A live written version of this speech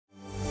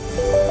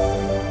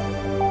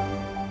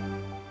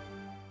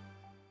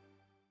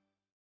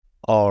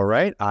All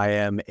right, I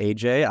am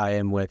AJ. I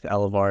am with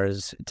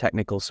Elevar's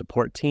technical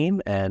support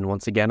team. And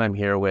once again, I'm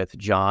here with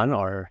John,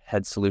 our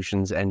head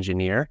solutions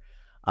engineer.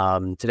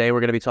 Today,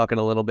 we're going to be talking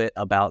a little bit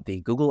about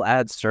the Google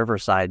Ads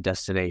server-side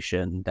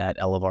destination that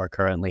Elevar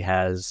currently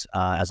has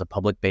as a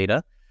public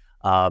beta,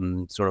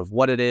 sort of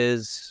what it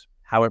is,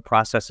 how it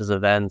processes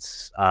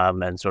events,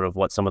 and sort of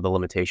what some of the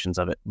limitations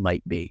of it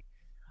might be.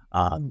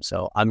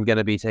 So I'm going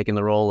to be taking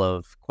the role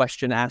of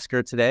question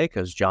asker today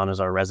because John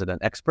is our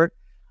resident expert.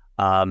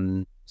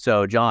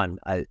 So John,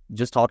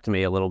 just talk to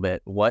me a little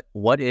bit.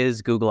 What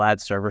is Google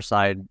Ads server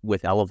side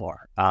with Elevar?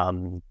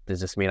 Does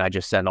this mean I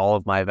just send all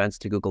of my events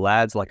to Google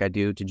Ads like I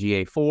do to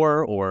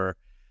GA4, or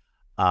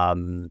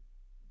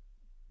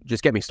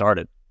just get me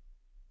started?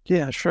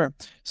 Yeah, sure.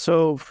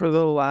 So for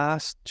the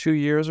last 2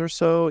 years or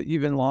so,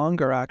 even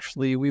longer,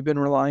 actually, we've been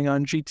relying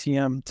on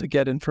GTM to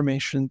get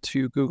information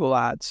to Google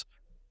Ads.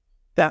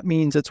 That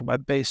means it's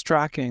web-based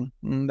tracking.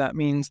 And that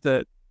means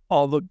that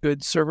all the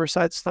good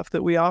server-side stuff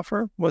that we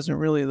offer wasn't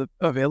really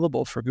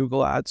available for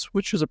Google Ads,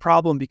 which is a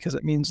problem because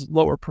it means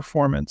lower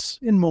performance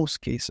in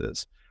most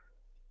cases.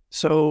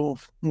 So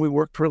we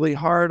worked really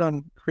hard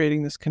on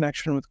creating this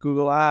connection with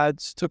Google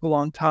Ads. Took a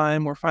long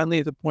time. We're finally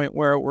at the point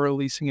where we're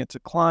releasing it to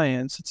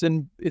clients.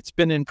 It's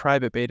been in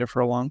private beta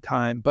for a long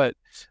time, but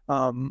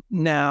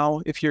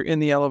now if you're in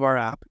the Elevar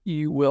app,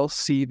 you will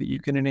see that you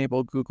can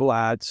enable Google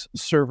Ads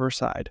server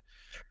side.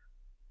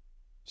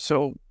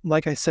 So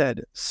like I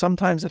said,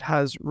 sometimes it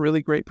has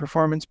really great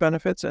performance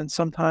benefits, and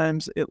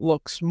sometimes it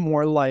looks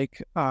more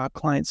like a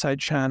client-side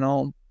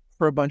channel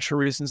for a bunch of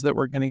reasons that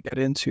we're going to get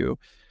into.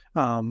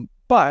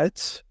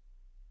 But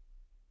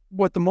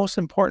what the most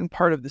important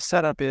part of the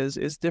setup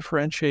is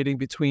differentiating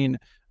between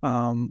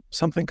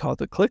something called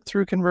the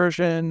click-through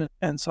conversion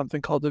and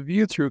something called the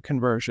view-through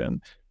conversion.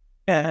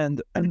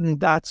 And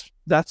that's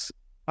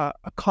a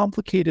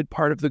complicated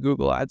part of the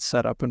Google Ads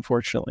setup,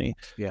 unfortunately.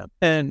 Yeah.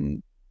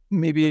 And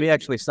Let me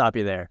actually stop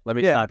you there.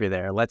 Stop you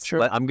there.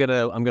 Sure. I'm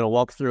gonna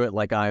walk through it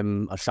like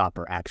I'm a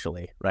shopper,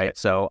 actually, right? Okay.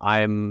 So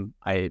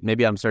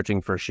maybe I'm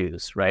searching for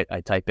shoes, right?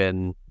 I type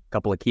in a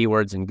couple of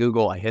keywords in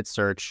Google, I hit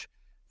search.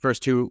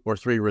 First 2 or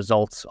 3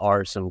 results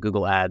are some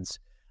Google Ads,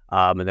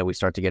 and then we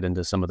start to get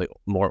into some of the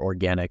more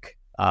organic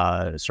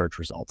search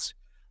results.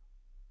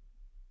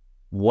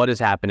 What is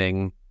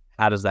happening?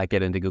 How does that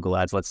get into Google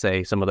Ads? Let's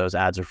say some of those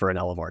ads are for an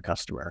Elevar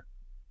customer.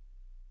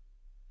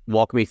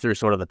 Walk me through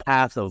sort of the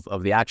path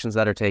of the actions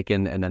that are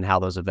taken, and then how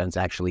those events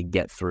actually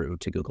get through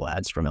to Google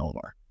Ads from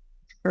Elevar.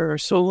 Sure.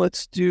 So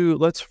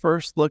let's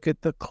first look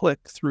at the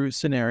click-through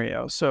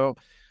scenario. So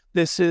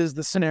this is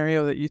the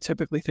scenario that you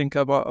typically think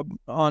of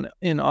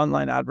in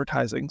online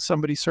advertising.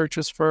 Somebody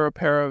searches for a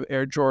pair of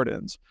Air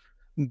Jordans.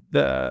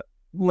 The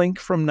link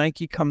from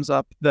Nike comes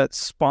up that's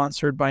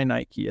sponsored by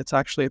Nike. It's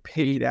actually a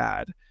paid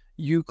ad.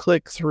 You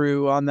click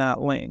through on that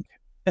link,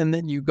 and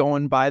then you go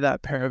and buy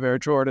that pair of Air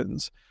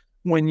Jordans.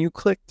 When you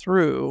click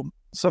through,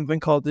 something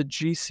called the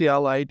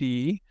GCL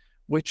ID,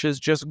 which is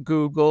just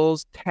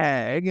Google's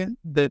tag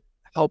that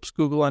helps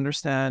Google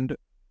understand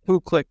who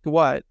clicked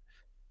what,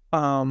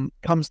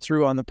 comes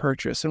through on the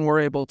purchase, and we're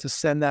able to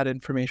send that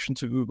information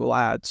to Google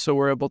Ads. So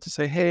we're able to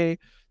say, hey,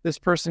 this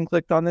person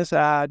clicked on this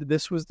ad,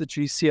 this was the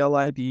GCL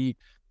ID,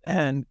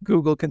 and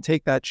Google can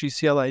take that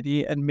GCL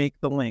ID and make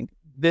the link.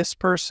 This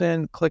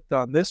person clicked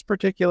on this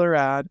particular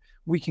ad,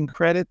 we can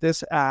credit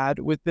this ad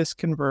with this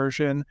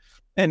conversion,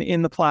 and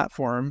in the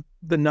platform,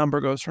 the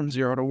number goes from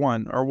 0 to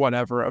 1 or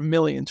whatever,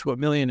 1,000,000 to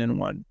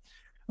 1,000,001.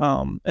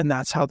 And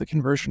that's how the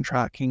conversion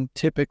tracking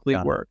typically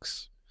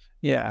works.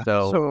 Yeah.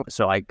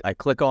 So I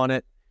click on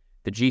it,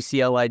 the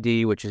GCL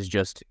ID, which is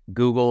just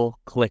Google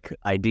click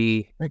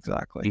ID.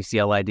 Exactly.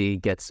 GCL ID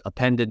gets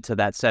appended to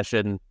that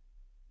session,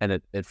 and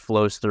it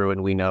flows through,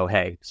 and we know,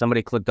 hey,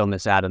 somebody clicked on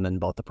this ad and then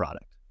bought the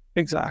product.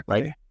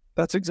 Exactly. Right?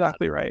 That's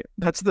exactly right.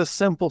 That's the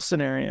simple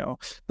scenario.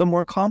 The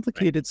more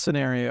complicated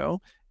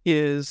scenario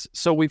is,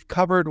 so we've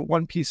covered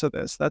one piece of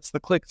this. That's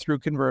the click-through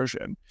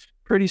conversion.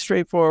 Pretty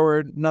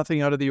straightforward,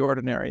 nothing out of the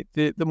ordinary.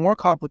 The more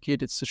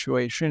complicated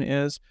situation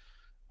is,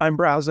 I'm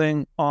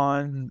browsing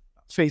on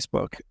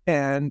Facebook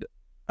and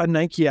a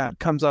Nike ad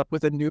comes up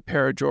with a new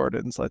pair of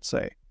Jordans, let's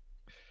say.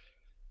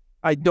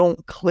 I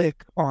don't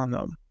click on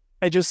them.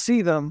 I just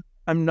see them.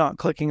 I'm not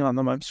clicking on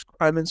them.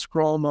 I'm in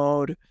scroll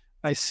mode.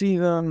 I see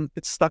them.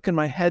 It's stuck in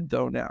my head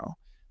though now.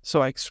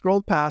 So I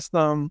scrolled past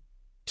them.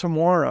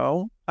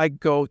 Tomorrow, I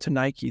go to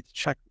Nike to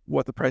check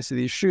what the price of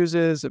these shoes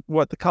is,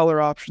 what the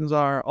color options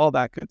are, all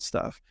that good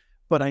stuff.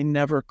 But I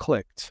never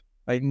clicked.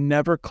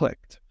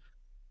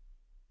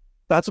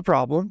 That's a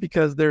problem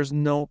because there's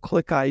no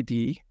click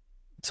ID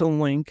to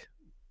link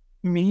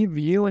me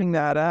viewing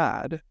that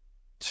ad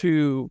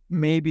to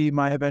maybe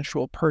my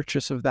eventual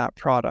purchase of that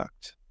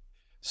product.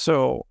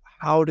 So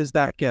how does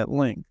that get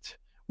linked?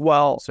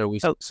 Well, so we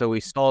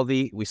saw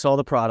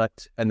the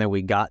product, and then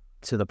we got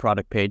to the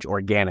product page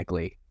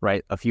organically,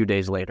 right? A few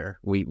days later,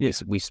 we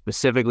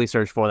specifically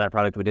searched for that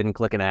product. We didn't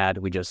click an ad.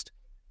 We just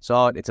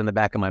saw it. It's in the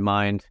back of my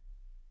mind.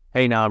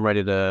 Hey, now I'm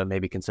ready to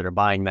maybe consider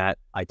buying that.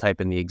 I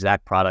type in the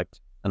exact product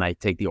and I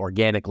take the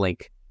organic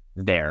link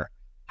there.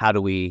 how do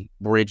we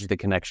bridge the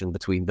connection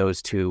between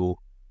those two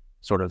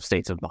sort of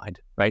states of mind,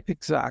 right?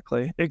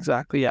 Exactly.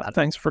 Yeah.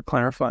 Thanks for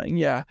clarifying.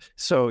 Yeah.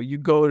 So you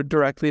go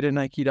directly to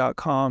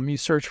Nike.com, you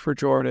search for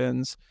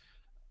Jordans,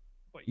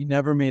 but you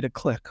never made a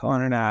click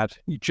on an ad.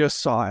 You just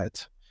saw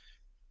it.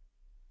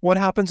 What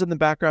happens in the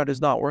background is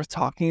not worth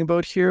talking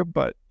about here,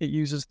 but it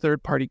uses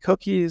third-party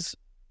cookies.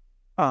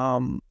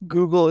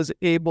 Google is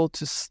able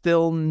to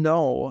still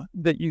know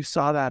that you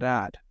saw that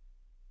ad.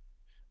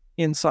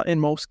 In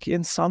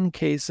some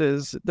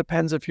cases, it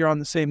depends if you're on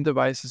the same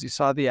device as you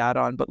saw the ad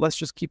on, but let's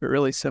just keep it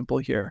really simple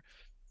here.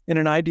 In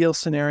an ideal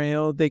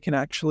scenario, they can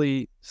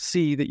actually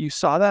see that you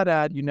saw that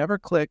ad, you never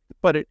clicked,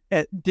 but it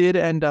did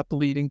end up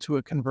leading to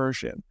a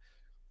conversion.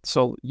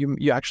 So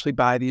you actually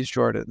buy these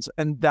Jordans,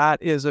 and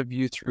that is a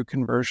view through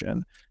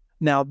conversion.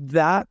 Now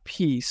that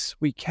piece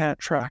we can't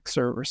track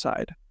server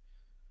side.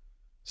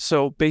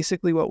 So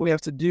basically what we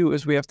have to do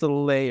is we have to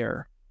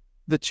layer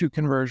the two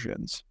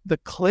conversions. The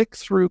click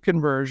through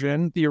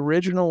conversion, the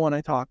original one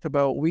I talked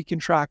about, we can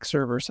track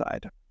server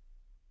side.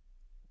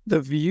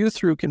 The view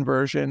through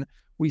conversion,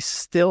 we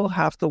still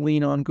have to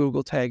lean on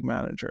Google Tag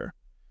Manager.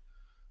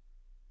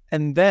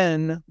 And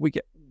then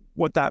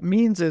what that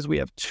means is we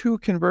have two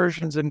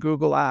conversions in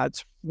Google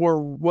Ads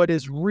for what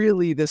is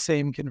really the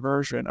same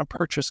conversion, a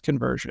purchase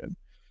conversion.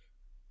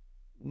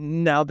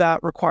 Now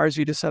that requires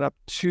you to set up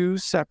two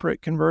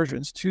separate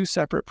conversions, two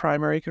separate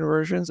primary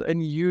conversions,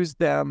 and use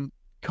them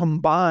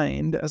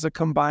combined as a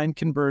combined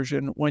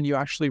conversion when you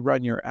actually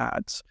run your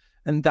ads.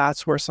 And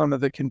that's where some of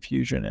the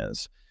confusion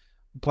is.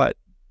 But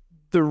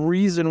the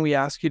reason we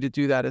ask you to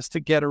do that is to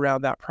get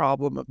around that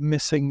problem of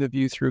missing the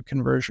view through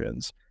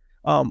conversions.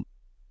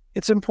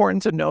 It's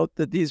important to note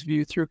that these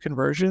view through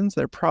conversions,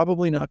 they're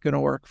probably not going to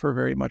work for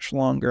very much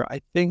longer.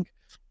 I think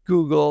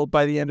Google,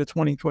 by the end of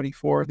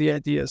 2024, the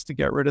idea is to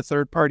get rid of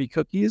third-party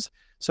cookies.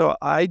 So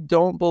I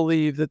don't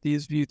believe that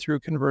these view through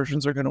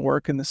conversions are going to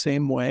work in the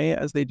same way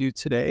as they do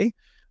today.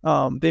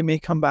 They may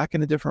come back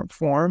in a different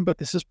form, but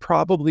this is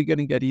probably going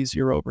to get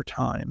easier over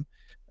time.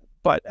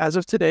 But as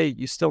of today,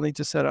 you still need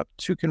to set up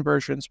two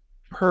conversions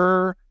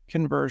per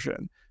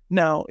conversion.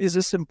 Now, is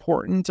this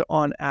important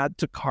on add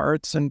to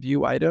carts and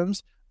view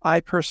items? I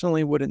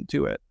personally wouldn't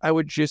do it. I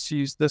would just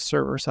use the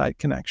server-side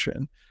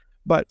connection.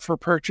 But for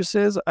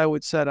purchases, I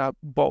would set up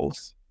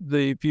both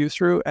the view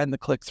through and the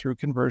click through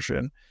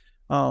conversion.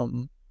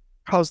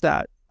 How's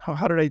that?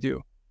 How did I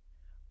do?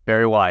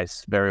 Very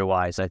wise, very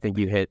wise. I think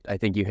you hit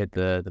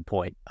the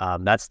point.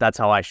 That's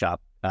how I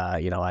shop.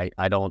 I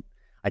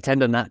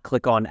tend to not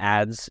click on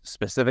ads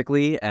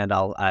specifically, and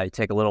I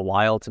take a little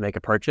while to make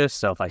a purchase.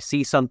 So if I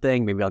see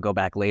something, maybe I'll go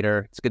back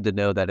later. It's good to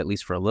know that at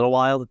least for a little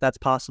while that's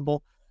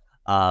possible.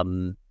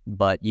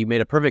 But you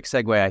made a perfect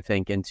segue, I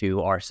think,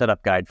 into our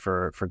setup guide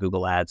for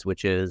Google Ads,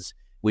 which is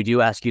we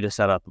do ask you to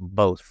set up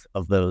both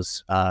of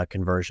those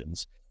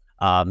conversions.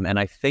 And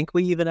I think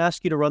we even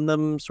ask you to run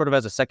them sort of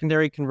as a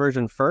secondary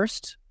conversion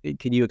first.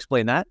 Can you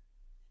explain that?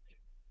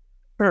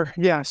 Sure.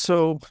 Yeah.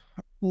 So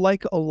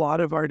like a lot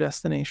of our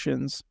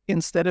destinations,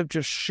 instead of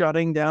just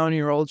shutting down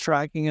your old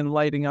tracking and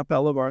lighting up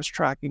Elevar's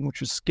tracking,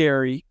 which is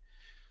scary,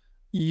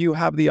 you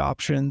have the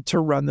option to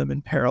run them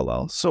in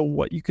parallel. So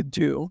what you could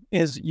do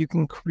is you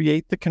can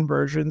create the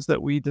conversions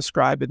that we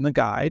describe in the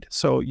guide.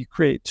 So you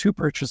create two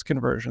purchase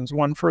conversions,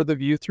 one for the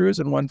view throughs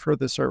and one for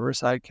the server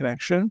side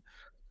connection.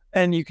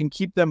 And you can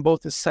keep them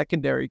both as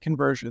secondary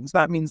conversions.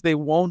 That means they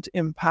won't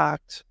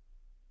impact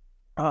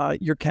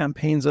your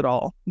campaigns at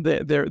all.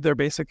 They're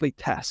basically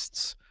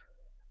tests.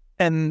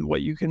 And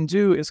what you can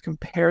do is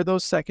compare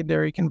those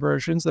secondary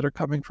conversions that are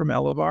coming from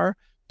Elevar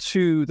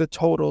to the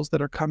totals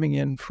that are coming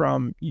in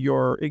from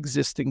your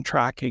existing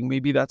tracking.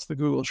 Maybe that's the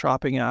Google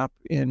Shopping app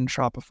in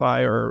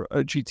Shopify or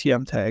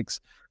GTM tags.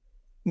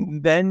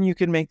 Then you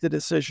can make the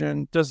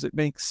decision, does it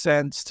make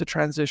sense to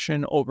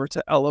transition over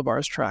to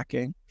Elevar's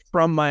tracking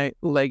from my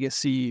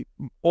legacy,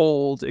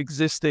 old,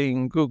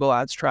 existing Google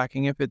Ads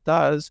tracking? If it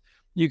does,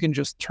 you can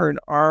just turn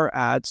our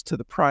ads to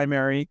the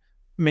primary,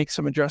 make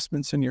some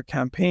adjustments in your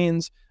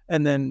campaigns,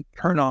 and then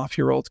turn off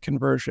your old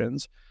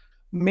conversions.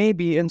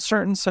 Maybe in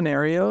certain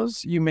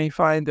scenarios, you may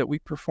find that we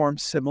perform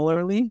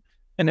similarly.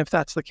 And if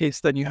that's the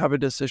case, then you have a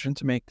decision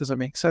to make. Does it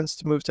make sense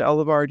to move to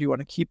Elevar? Do you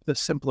want to keep the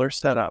simpler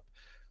setup?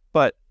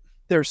 But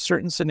there's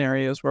certain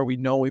scenarios where we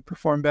know we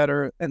perform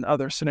better and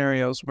other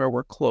scenarios where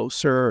we're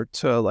closer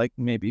to like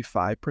maybe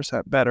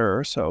 5% better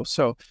or so.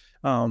 So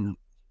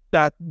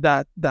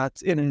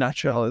that's in a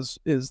nutshell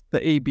is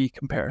the A/B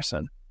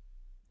comparison.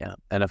 Yeah.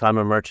 And if I'm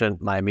a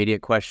merchant, my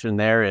immediate question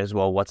there is,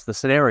 well, what's the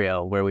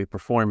scenario where we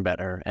perform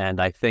better?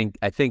 And I think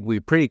we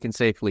pretty can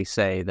safely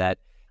say that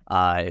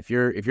if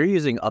you're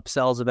using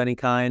upsells of any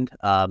kind,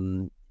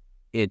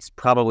 it's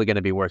probably going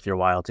to be worth your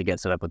while to get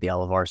set up with the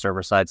Elevar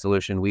server-side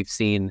solution. We've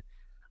seen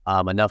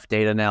enough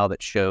data now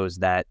that shows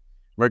that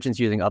merchants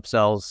using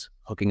upsells,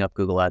 hooking up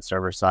Google Ads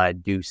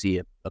server-side, do see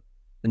a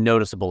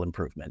noticeable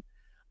improvement.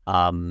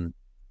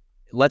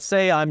 Let's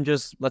say I'm an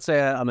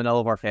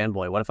Elevar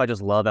fanboy. What if I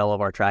just love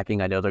Elevar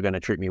tracking? I know they're going to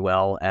treat me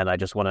well, and I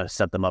just want to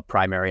set them up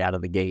primary out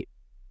of the gate.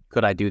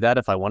 Could I do that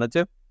if I wanted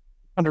to?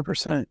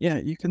 100%. Yeah,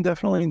 you can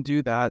definitely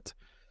do that.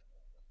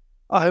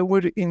 I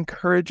would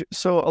encourage,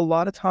 so a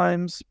lot of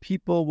times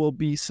people will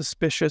be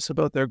suspicious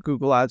about their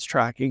Google Ads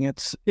tracking. I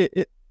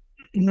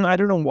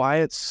don't know why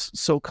it's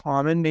so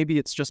common. Maybe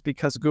it's just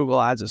because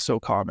Google Ads is so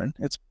common.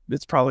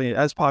 It's probably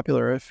as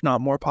popular, if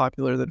not more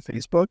popular than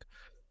Facebook.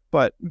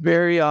 But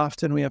very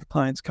often we have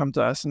clients come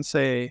to us and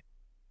say,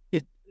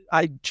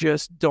 I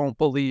just don't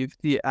believe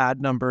the ad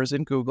numbers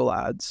in Google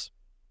Ads.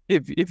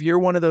 If you're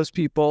one of those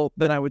people,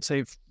 then I would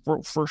say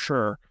for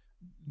sure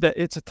that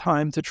it's a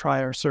time to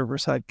try our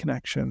server-side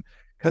connection,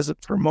 because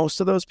for most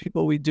of those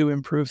people, we do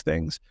improve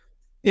things.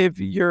 If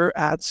your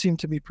ads seem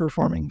to be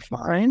performing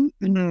fine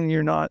and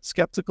you're not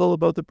skeptical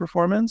about the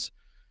performance,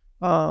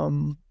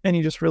 and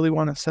you just really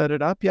want to set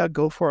it up, yeah,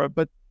 go for it.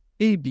 But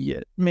A/B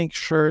it. Make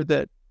sure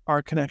that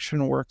our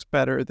connection works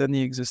better than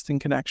the existing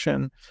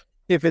connection.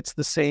 If it's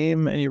the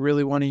same and you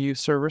really want to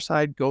use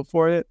server-side, go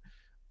for it.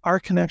 Our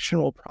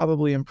connection will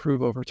probably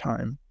improve over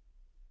time.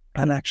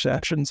 And actually, I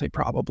shouldn't say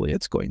probably,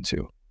 it's going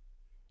to.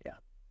 Yeah.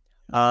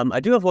 I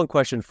do have one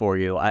question for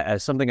you,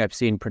 as something I've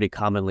seen pretty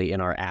commonly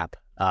in our app.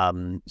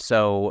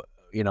 So,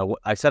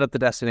 I set up the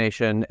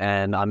destination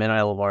and I'm in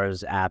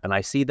Elevar's app, and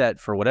I see that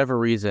for whatever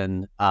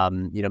reason,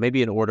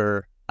 maybe an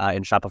order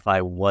in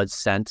Shopify was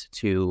sent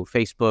to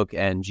Facebook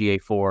and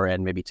GA4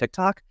 and maybe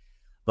TikTok,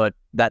 but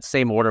that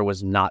same order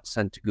was not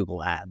sent to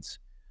Google Ads.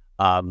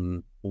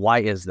 Why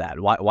is that?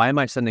 Why am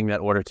I sending that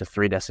order to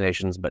 3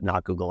 destinations but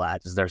not Google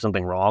Ads? Is there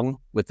something wrong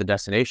with the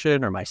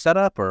destination or my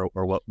setup, or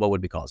what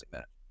would be causing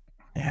that?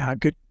 Yeah,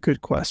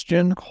 good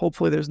question.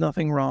 Hopefully there's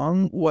nothing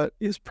wrong. What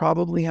is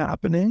probably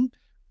happening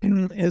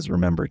is,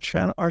 remember,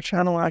 our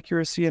channel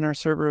accuracy and our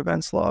server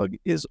events log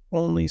is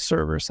only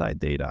server-side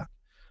data.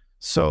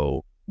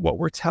 So what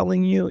we're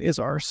telling you is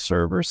our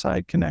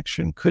server-side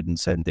connection couldn't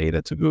send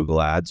data to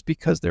Google Ads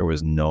because there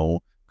was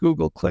no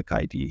Google Click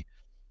ID.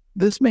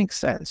 This makes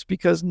sense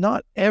because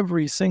not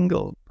every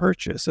single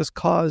purchase is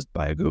caused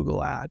by a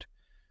Google ad.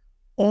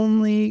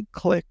 Only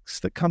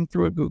clicks that come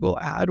through a Google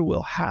ad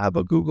will have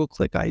a Google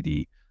Click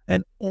ID,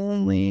 and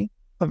only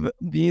of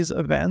these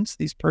events,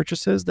 these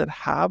purchases that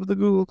have the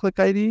Google Click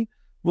ID,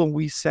 will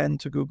we send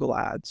to Google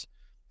Ads.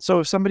 So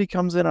if somebody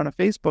comes in on a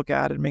Facebook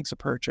ad and makes a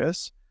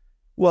purchase,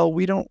 well,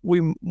 we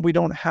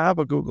don't have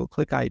a Google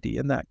Click ID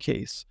in that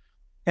case,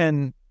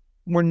 and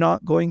we're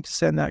not going to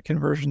send that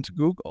conversion to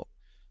Google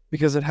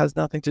because it has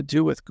nothing to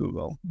do with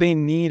Google. They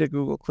need a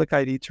Google Click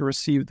ID to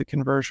receive the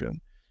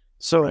conversion.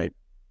 So Right.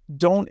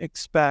 Don't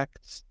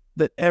expect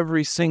that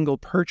every single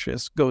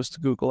purchase goes to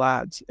Google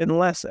Ads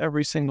unless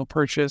every single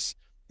purchase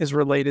is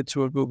related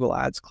to a Google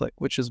Ads click,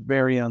 which is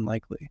very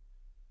unlikely.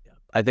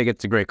 I think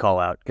it's a great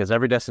call out because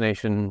every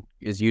destination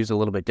is used a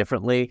little bit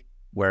differently,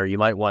 where you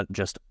might want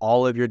just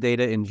all of your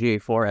data in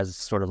GA4 as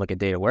sort of like a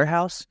data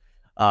warehouse.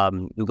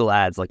 Google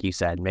Ads, like you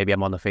said, maybe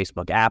I'm on the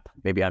Facebook app,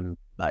 maybe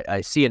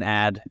I see an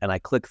ad and I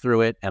click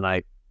through it and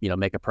I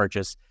make a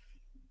purchase.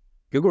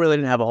 Google really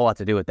didn't have a whole lot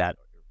to do with that.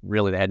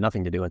 Really, they had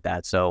nothing to do with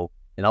that. So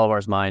in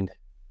Elevar's mind,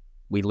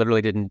 we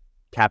literally didn't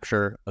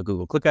capture a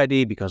Google Click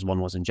ID because one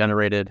wasn't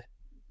generated.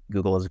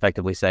 Google is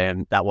effectively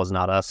saying that was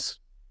not us.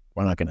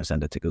 We're not going to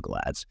send it to Google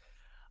Ads.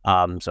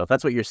 So if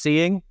that's what you're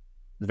seeing,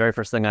 the very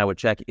first thing I would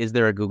check, is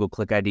there a Google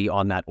Click ID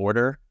on that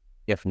order?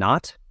 If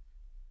not,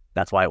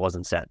 that's why it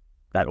wasn't sent.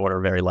 That order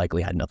very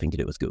likely had nothing to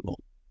do with Google.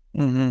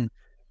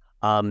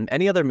 Mm-hmm.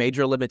 Any other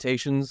major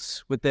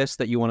limitations with this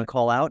that you want to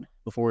call out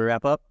before we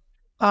wrap up?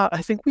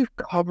 I think we've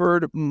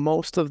covered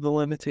most of the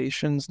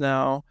limitations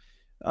now.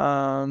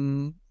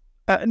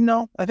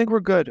 No, I think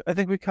we're good. I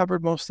think we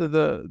covered most of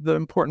the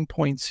important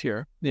points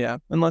here. Yeah,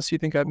 unless you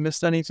think I've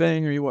missed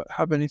anything or you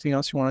have anything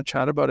else you want to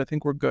chat about, I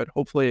think we're good.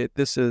 Hopefully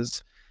this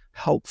is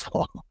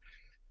helpful.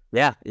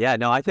 Yeah.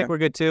 No, I think we're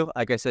good too.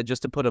 Like I said,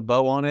 just to put a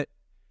bow on it,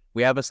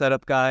 we have a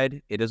setup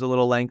guide. It is a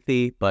little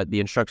lengthy, but the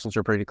instructions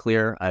are pretty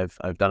clear.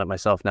 I've done it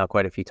myself now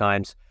quite a few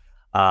times.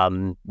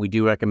 We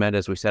do recommend,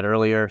 as we said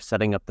earlier,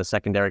 setting up the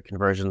secondary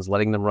conversions,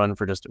 letting them run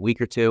for just a week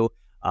or two.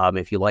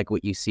 If you like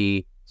what you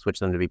see, switch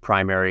them to be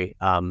primary.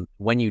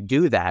 When you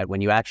do that,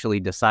 when you actually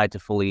decide to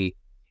fully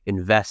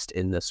invest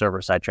in the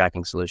server-side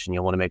tracking solution,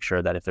 you'll want to make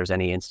sure that if there's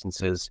any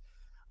instances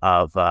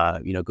of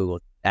Google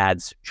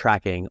Ads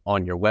tracking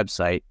on your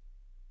website,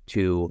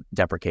 to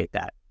deprecate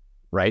that,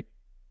 right?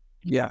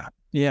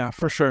 Yeah,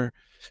 for sure.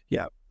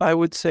 Yeah, I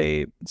would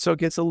say, so it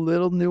gets a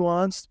little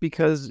nuanced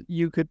because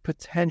you could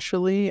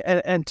potentially,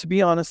 and to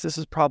be honest, this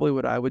is probably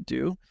what I would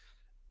do.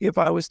 If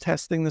I was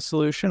testing the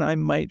solution, I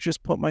might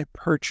just put my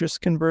purchase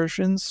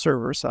conversions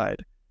server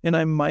side, and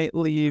I might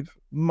leave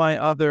my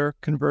other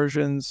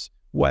conversions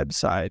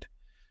webside.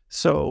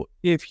 So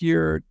if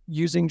you're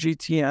using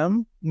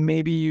GTM,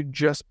 maybe you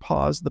just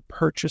pause the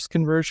purchase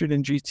conversion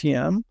in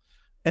GTM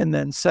and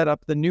then set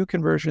up the new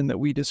conversion that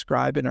we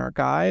describe in our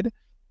guide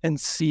and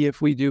see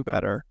if we do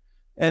better.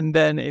 And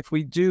then if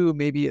we do,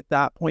 maybe at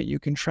that point, you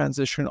can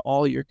transition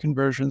all your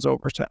conversions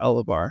over to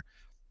Elevar.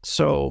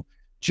 So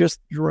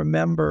just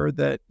remember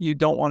that you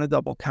don't want to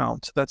double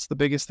count. That's the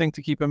biggest thing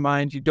to keep in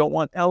mind. You don't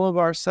want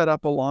Elevar set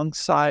up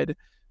alongside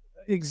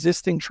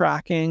existing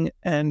tracking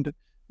and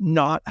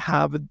not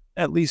have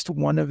at least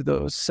one of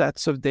those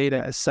sets of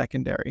data as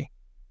secondary.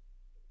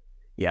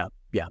 Yeah.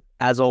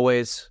 As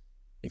always,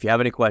 if you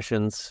have any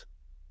questions,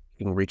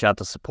 you can reach out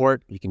to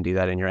support. You can do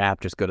that in your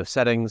app. Just go to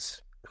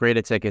settings, create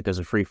a ticket. There's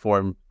a free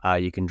form.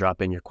 You can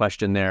drop in your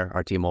question there.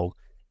 Our team will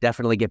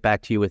definitely get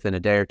back to you within a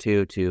day or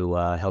two to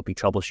help you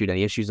troubleshoot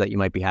any issues that you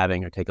might be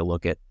having, or take a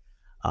look at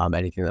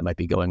anything that might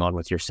be going on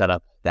with your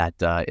setup that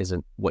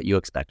isn't what you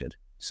expected.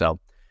 So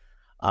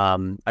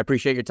I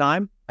appreciate your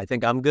time. I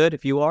think I'm good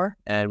if you are,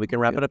 and we can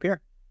wrap it up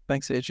here.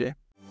 Thanks, AJ.